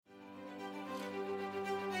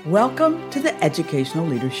Welcome to the Educational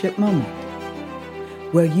Leadership Moment,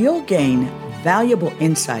 where you'll gain valuable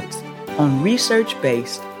insights on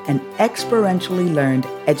research-based and experientially learned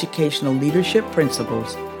educational leadership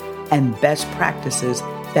principles and best practices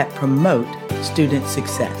that promote student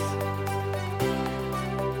success.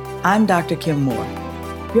 I'm Dr. Kim Moore,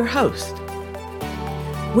 your host.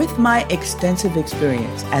 With my extensive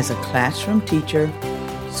experience as a classroom teacher,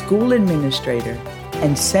 school administrator,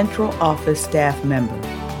 and central office staff member,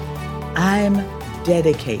 I'm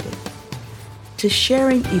dedicated to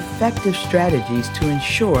sharing effective strategies to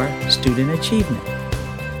ensure student achievement.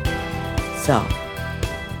 So,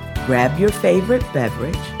 grab your favorite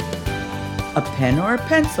beverage, a pen or a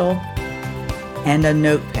pencil, and a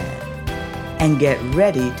notepad, and get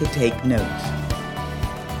ready to take notes.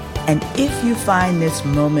 And if you find this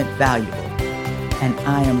moment valuable, and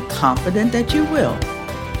I am confident that you will,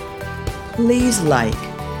 please like,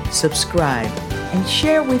 subscribe, and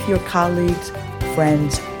share with your colleagues,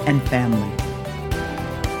 friends, and family.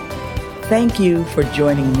 Thank you for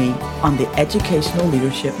joining me on the Educational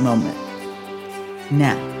Leadership Moment.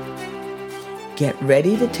 Now, get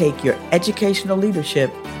ready to take your educational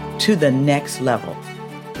leadership to the next level.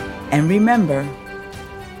 And remember,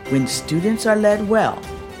 when students are led well,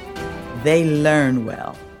 they learn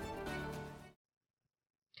well.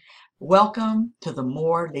 Welcome to the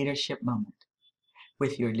Moore Leadership Moment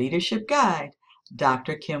with your leadership guide,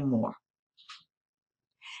 Dr. Kim Moore.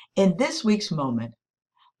 In this week's moment,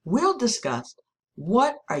 we'll discuss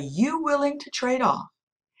what are you willing to trade off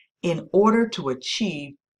in order to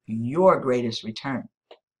achieve your greatest return.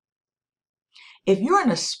 If you're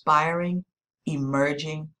an aspiring,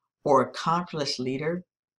 emerging, or accomplished leader,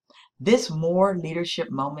 this Moore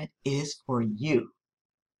Leadership Moment is for you.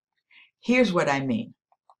 Here's what I mean.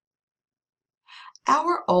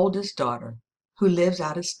 Our oldest daughter, who lives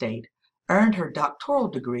out of state, earned her doctoral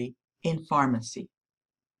degree in pharmacy.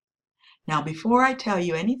 Now, before I tell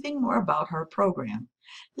you anything more about her program,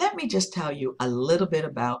 let me just tell you a little bit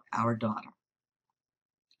about our daughter.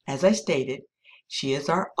 As I stated, she is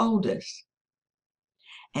our oldest,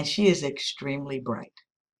 and she is extremely bright.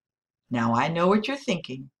 Now, I know what you're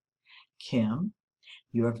thinking. Kim,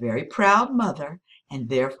 you're a very proud mother, and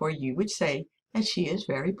therefore you would say that she is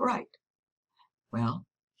very bright. Well,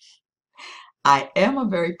 I am a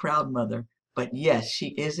very proud mother, but yes, she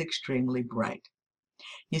is extremely bright.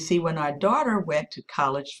 You see, when our daughter went to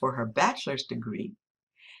college for her bachelor's degree,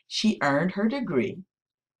 she earned her degree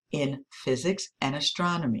in physics and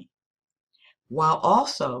astronomy, while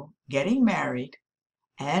also getting married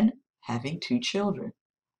and having 2 children.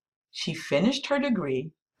 She finished her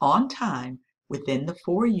degree on time within the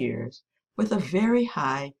 4 years with a very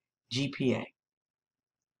high GPA.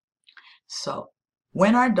 So,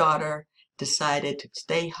 when our daughter decided to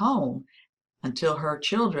stay home until her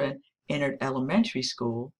children entered elementary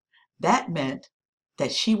school, that meant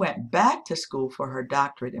that she went back to school for her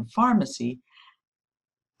doctorate in pharmacy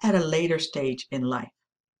at a later stage in life.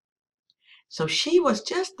 So she was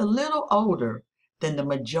just a little older than the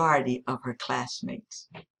majority of her classmates.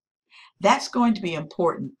 That's going to be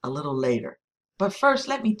important a little later. But first,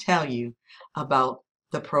 let me tell you about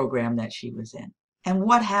the program that she was in and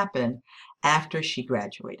what happened after she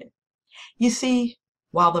graduated. You see,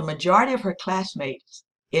 while the majority of her classmates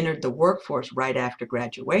entered the workforce right after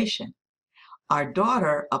graduation, our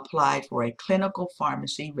daughter applied for a clinical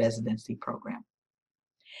pharmacy residency program.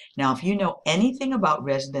 Now, if you know anything about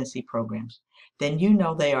residency programs, then you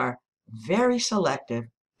know they are very selective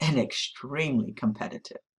and extremely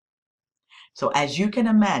competitive. So as you can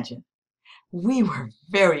imagine, we were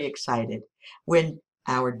very excited when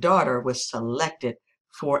our daughter was selected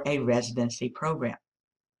for a residency program.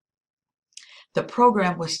 The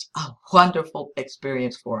program was a wonderful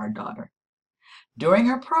experience for our daughter. During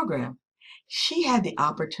her program, she had the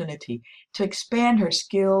opportunity to expand her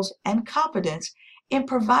skills and competence in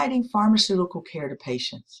providing pharmaceutical care to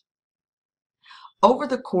patients. Over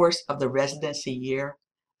the course of the residency year,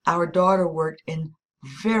 our daughter worked in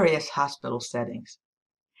various hospital settings,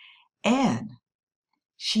 and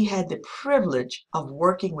she had the privilege of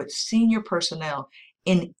working with senior personnel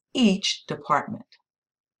in each department.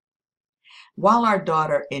 While our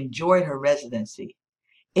daughter enjoyed her residency,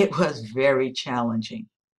 it was very challenging.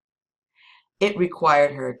 It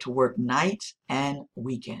required her to work nights and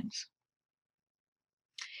weekends.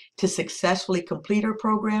 To successfully complete her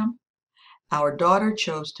program, our daughter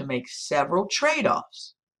chose to make several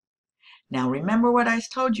trade-offs. Now, remember what I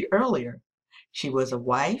told you earlier. She was a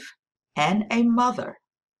wife and a mother.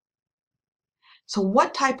 So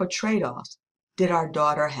what type of trade-offs did our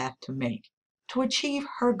daughter have to make to achieve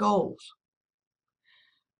her goals?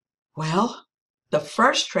 Well, The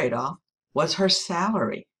first trade-off was her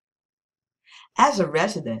salary. As a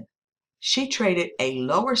resident, she traded a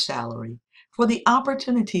lower salary for the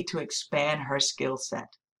opportunity to expand her skill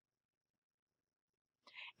set.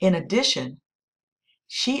 In addition,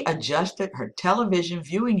 she adjusted her television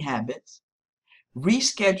viewing habits,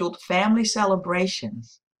 rescheduled family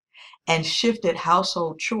celebrations, and shifted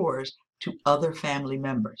household chores to other family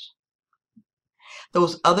members.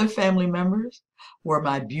 Those other family members were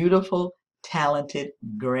my beautiful, talented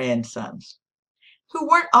grandsons, who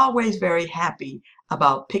weren't always very happy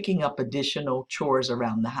about picking up additional chores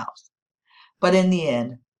around the house. But in the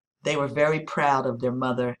end, they were very proud of their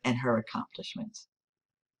mother and her accomplishments.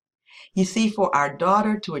 You see, for our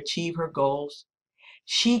daughter to achieve her goals,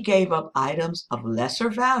 she gave up items of lesser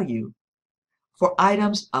value for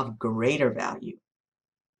items of greater value.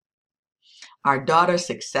 Our daughter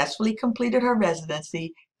successfully completed her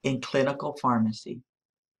residency in clinical pharmacy.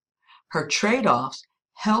 Her trade-offs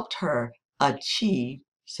helped her achieve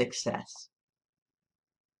success.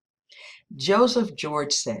 Joseph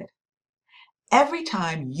George said, "Every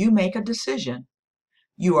time you make a decision,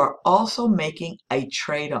 you are also making a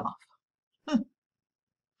trade-off."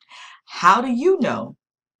 How do you know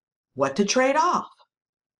what to trade off?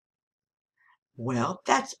 Well,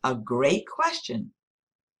 that's a great question.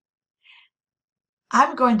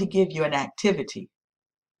 I'm going to give you an activity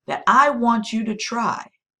that I want you to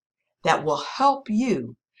try that will help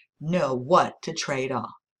you know what to trade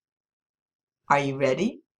off. Are you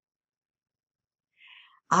ready?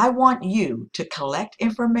 I want you to collect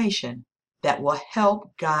information that will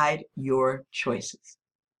help guide your choices.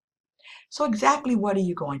 So exactly what are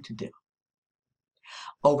you going to do?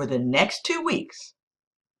 Over the next 2 weeks,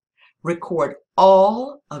 record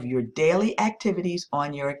all of your daily activities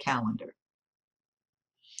on your calendar.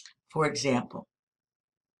 For example,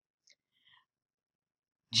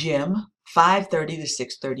 gym, 5:30 to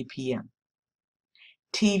 6:30 p.m.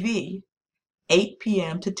 TV, 8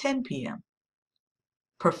 p.m. to 10 p.m.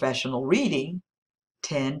 Professional reading,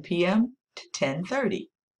 10 p.m. to 10:30.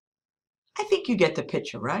 I think you get the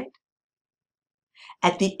picture, right?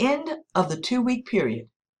 At the end of the 2-week period,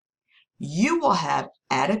 you will have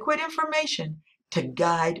adequate information to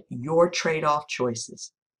guide your trade-off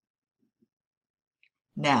choices.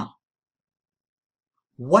 Now,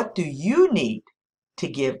 what do you need to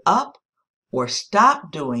give up or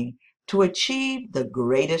stop doing to achieve the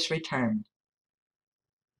greatest return?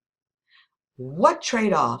 What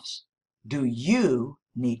trade-offs do you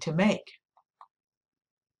need to make?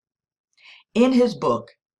 In his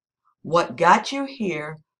book, What Got You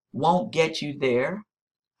Here Won't Get You There,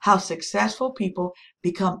 How Successful People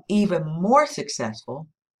Become Even More Successful,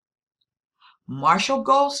 Marshall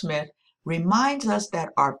Goldsmith reminds us that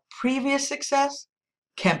our previous success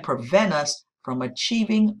can prevent us from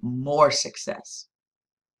achieving more success.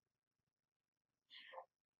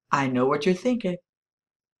 I know what you're thinking.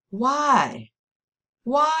 Why?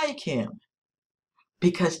 Why, Kim?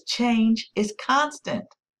 Because change is constant.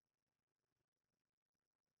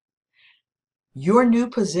 Your new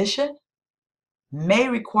position may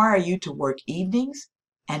require you to work evenings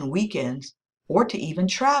and weekends or to even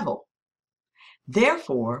travel.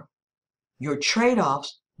 Therefore, your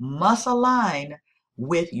trade-offs must align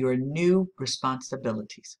with your new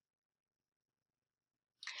responsibilities.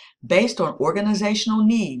 Based on organizational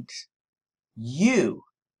needs, you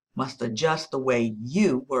must adjust the way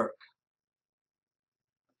you work.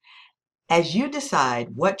 As you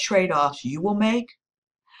decide what trade-offs you will make,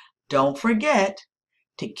 don't forget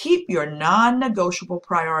to keep your non-negotiable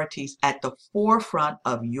priorities at the forefront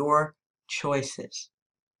of your choices.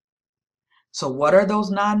 So what are those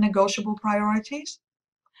non-negotiable priorities?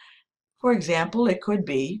 For example, it could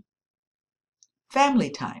be family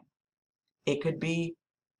time. It could be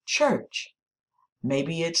church.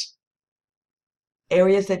 Maybe it's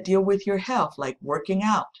areas that deal with your health, like working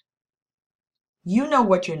out. You know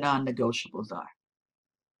what your non-negotiables are.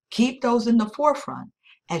 Keep those in the forefront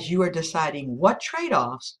as you are deciding what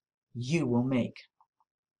trade-offs you will make.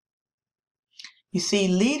 You see,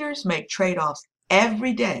 leaders make trade-offs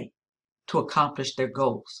every day to accomplish their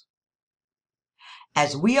goals.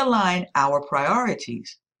 As we align our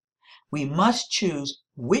priorities, we must choose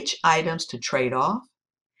which items to trade off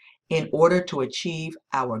in order to achieve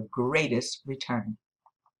our greatest return.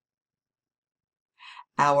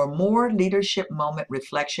 Our More Leadership Moment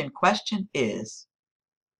reflection question is,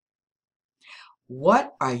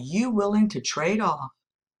 what are you willing to trade off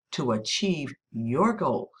to achieve your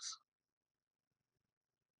goals?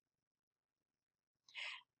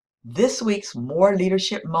 This week's More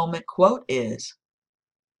Leadership Moment quote is,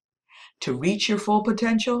 to reach your full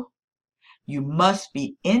potential, you must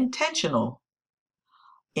be intentional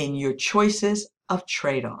in your choices of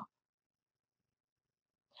trade-off.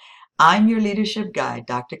 I'm your leadership guide,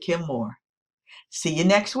 Dr. Kim Moore. See you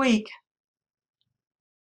next week.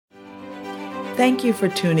 Thank you for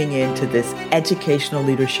tuning in to this educational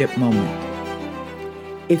leadership moment.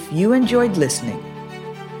 If you enjoyed listening,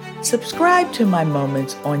 subscribe to my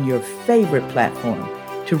moments on your favorite platform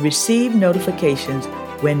to receive notifications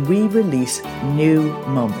when we release new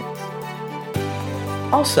moments.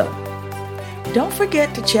 Also, don't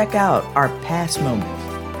forget to check out our past moments,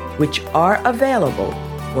 which are available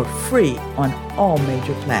for free on all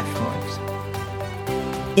major platforms.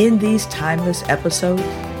 In these timeless episodes,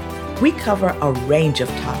 we cover a range of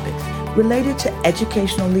topics related to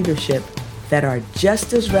educational leadership that are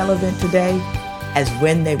just as relevant today as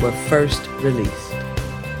when they were first released.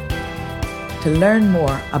 To learn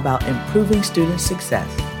more about improving student success,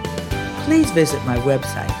 please visit my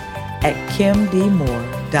website at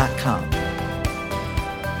kimdmoore.com.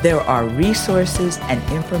 There are resources and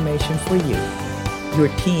information for you, your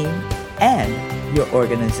team, and your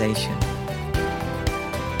organization.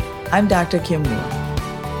 I'm Dr. Kim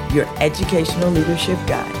Moore, your educational leadership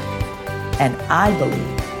guide, and I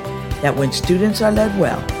believe that when students are led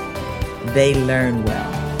well, they learn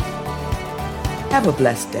well. Have a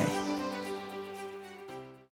blessed day.